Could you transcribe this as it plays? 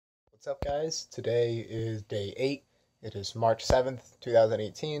What's up, guys? Today is day 8. It is March 7th,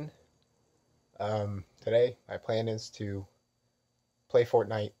 2018. Today, my plan is to play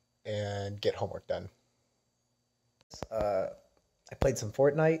Fortnite and get homework done. I played some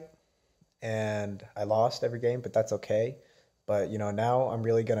Fortnite, and I lost every game, but that's okay. But, now I'm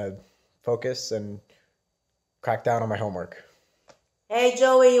really gonna focus and crack down on my homework. Hey,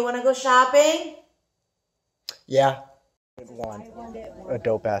 Joey, you want to go shopping? Yeah. I want a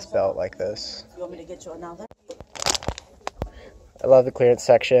dope-ass belt like this. You want me to get you another? I love the clearance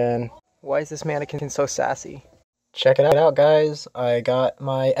section. Why is this mannequin so sassy? Check it out, guys. I got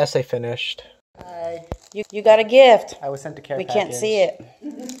my essay finished. Hi. You got a gift. I was sent to care We package. can't see it.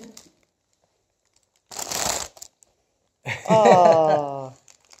 Oh,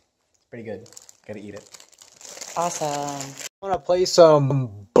 Pretty good. Gotta eat it. awesome. Wanna play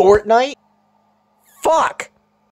some Fortnite? Fuck!